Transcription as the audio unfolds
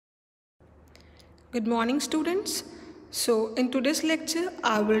Good morning, students. So in today's lecture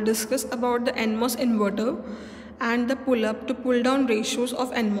I will discuss about the NMOS inverter and the pull up to pull down ratios of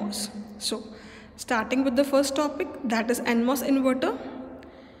NMOS. So starting with the first topic, that is NMOS inverter.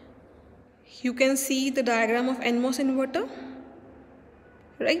 You can see the diagram of NMOS inverter,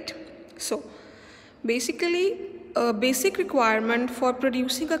 right? So basically a basic requirement for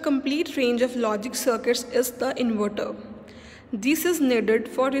producing a complete range of logic circuits is the inverter. This is needed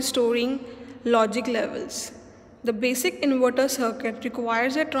for restoring logic levels. The basic inverter circuit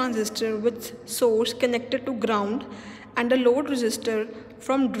requires a transistor with source connected to ground and a load resistor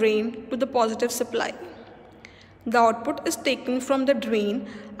from drain to the positive supply. The output is taken from the drain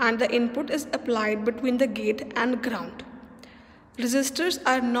and the input is applied between the gate and ground. Resistors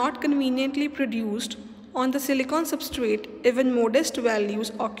are not conveniently produced on the silicon substrate even modest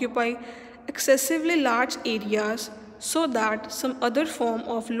values occupy excessively large areas so that some other form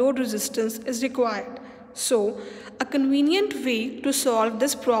of load resistance is required. So, a convenient way to solve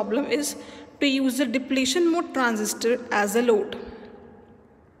this problem is to use the depletion mode transistor as a load.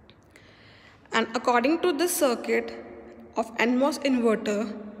 And according to this circuit of NMOS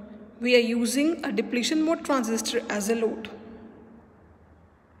inverter, we are using a depletion mode transistor as a load.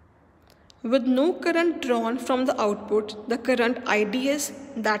 With no current drawn from the output, the current IDS,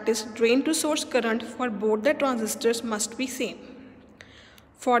 that is drain to source current for both the transistors, must be same.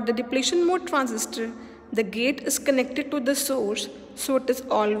 For the depletion mode transistor, the gate is connected to the source, so it is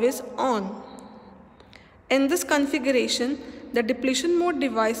always on. In this configuration, the depletion mode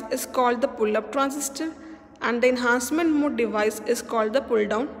device is called the pull-up transistor and the enhancement mode device is called the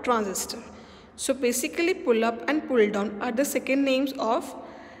pull-down transistor. So basically pull-up and pull-down are the second names of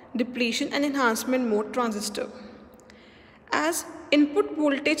depletion and enhancement mode transistor. As input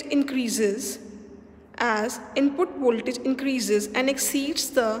voltage increases and exceeds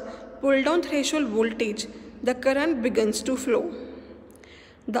the pull-down threshold voltage, the current begins to flow.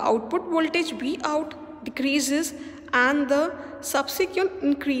 The output voltage Vout decreases and the subsequent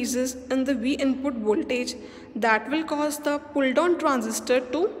increases in the V input voltage that will cause the pull-down transistor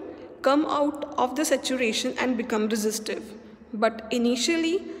to come out of the saturation and become resistive. But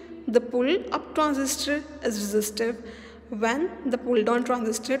initially, the pull-up transistor is resistive when the pull-down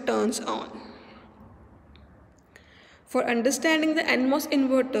transistor turns on. For understanding the NMOS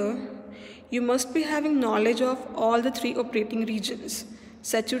inverter, you must be having knowledge of all the three operating regions: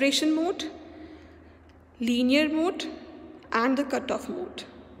 saturation mode, linear mode, and the cutoff mode.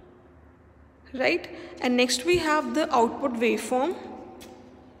 Right? And next we have the output waveform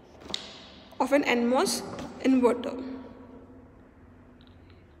of an NMOS inverter.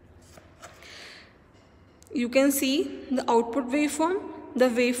 You can see the output waveform. The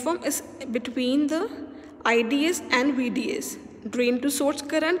waveform is between the IDS and VDS, drain to source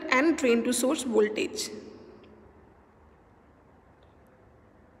current and drain to source voltage.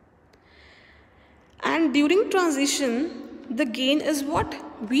 And during transition, the gain is what?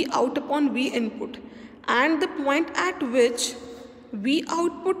 V out upon V input, and the point at which V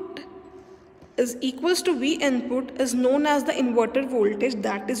output is equals to V input is known as the inverter voltage,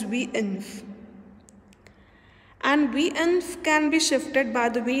 that is Vinf. And Vinf can be shifted by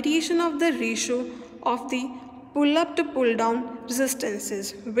the variation of the ratio of the pull-up to pull-down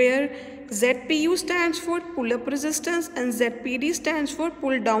resistances, where ZPU stands for pull-up resistance and ZPD stands for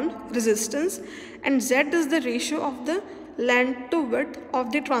pull-down resistance, and Z is the ratio of the length to width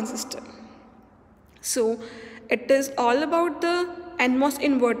of the transistor. So it is all about the NMOS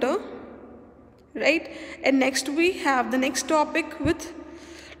inverter, right? And next we have the next topic with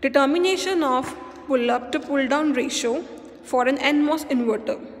determination of pull-up to pull-down ratio for an NMOS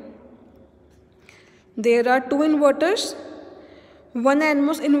inverter. There are two inverters, one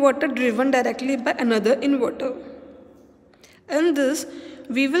NMOS inverter driven directly by another inverter. In this,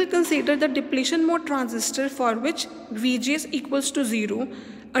 we will consider the depletion mode transistor for which VGS equals to 0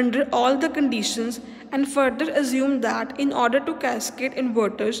 under all the conditions, and further assume that in order to cascade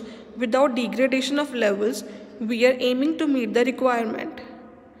inverters without degradation of levels, we are aiming to meet the requirement.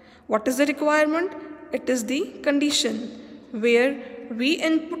 What is the requirement? It is the condition where V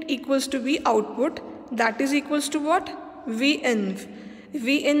input equals to V output, that is equals to what? Vinv.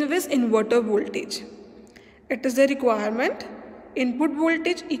 Vinv is inverter voltage. It is the requirement. Input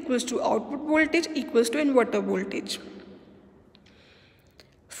voltage equals to output voltage equals to inverter voltage.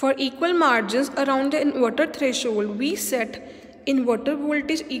 For equal margins around the inverter threshold, we set inverter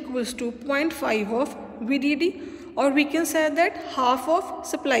voltage equals to 0.5 of VDD, or we can say that half of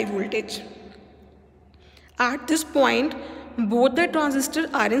supply voltage. At this point, both the transistors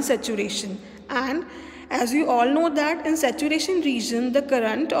are in saturation, and as you all know that in saturation region, the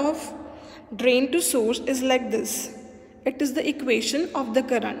current of drain to source is like this. It is the equation of the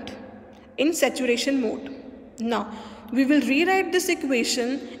current in saturation mode. Now, we will rewrite this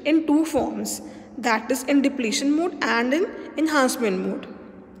equation in two forms, that is in depletion mode and in enhancement mode.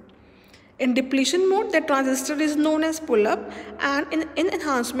 In depletion mode, the transistor is known as pull up, and in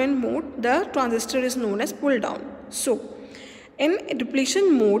enhancement mode, the transistor is known as pull down. So, in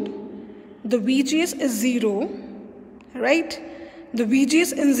depletion mode, the VGS is 0, right? The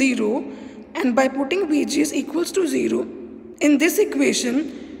VGS is 0, and by putting VGS equals to 0, in this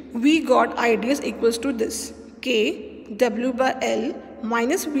equation, we got IDS equals to this, K W by L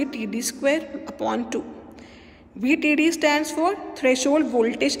minus VTD square upon 2. VTD stands for threshold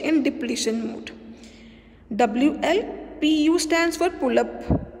voltage in depletion mode. WL PU stands for pull up.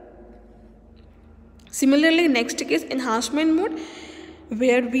 Similarly, next case enhancement mode,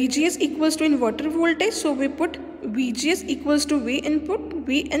 where VGS equals to inverter voltage, so we put VGS equals to V input,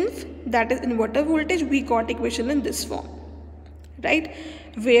 V inf, that is inverter voltage. We got equation in this form, right?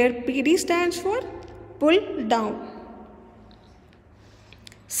 Where PD stands for pull down.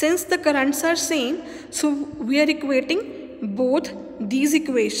 Since the currents are same, so we are equating both these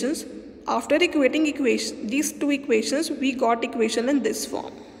equations. After equating these two equations, we got equation in this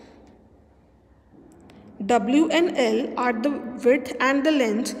form. W and L are the width and the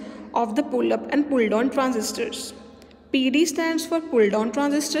length of the pull up and pull down transistors. PD stands for pull down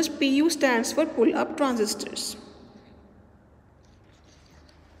transistors, PU stands for pull up transistors.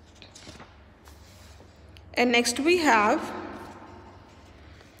 And next we have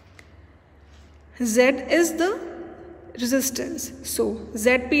Z is the resistance. So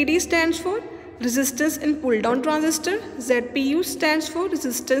ZPD stands for resistance in pull down transistor, ZPU stands for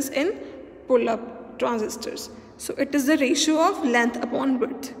resistance in pull up transistors. So it is the ratio of length upon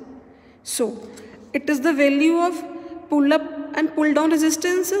width. So it is the value of pull up and pull down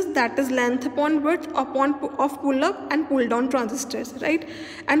resistances, that is length upon width of pull up and pull down transistors, right?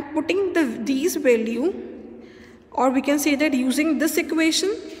 And putting these value, or we can say that using this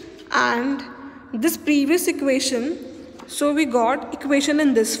equation and this previous equation, so we got equation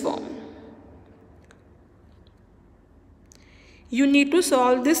in this form. You need to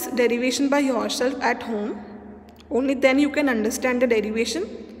solve this derivation by yourself at home. Only then you can understand the derivation,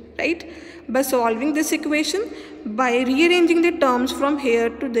 right? By solving this equation, by rearranging the terms from here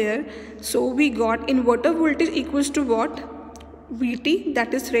to there, so we got inverter voltage equals to what? VT,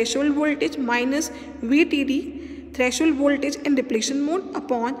 that is threshold voltage, minus VTD, threshold voltage in depletion mode,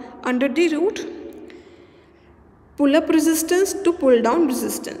 upon under the root pull up resistance to pull down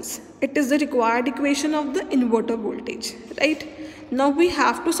resistance. It is the required equation of the inverter voltage, right? Now we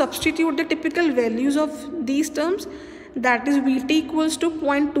have to substitute the typical values of these terms, that is VT equals to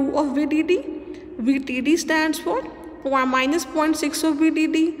 0.2 of VDD, VTD stands for minus 0.6 of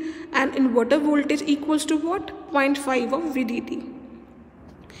VDD, and inverter voltage equals to what? 0.5 of VDD.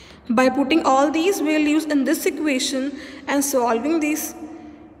 By putting all these values in this equation and solving this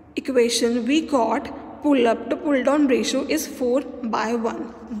equation, we got pull up to pull down ratio is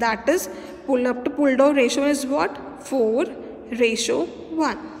 4:1. That is, pull up to pull down ratio is what?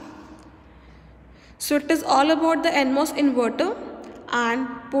 4:1. So it is all about the NMOS inverter and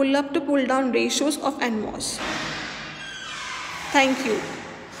pull up to pull down ratios of NMOS. Thank you.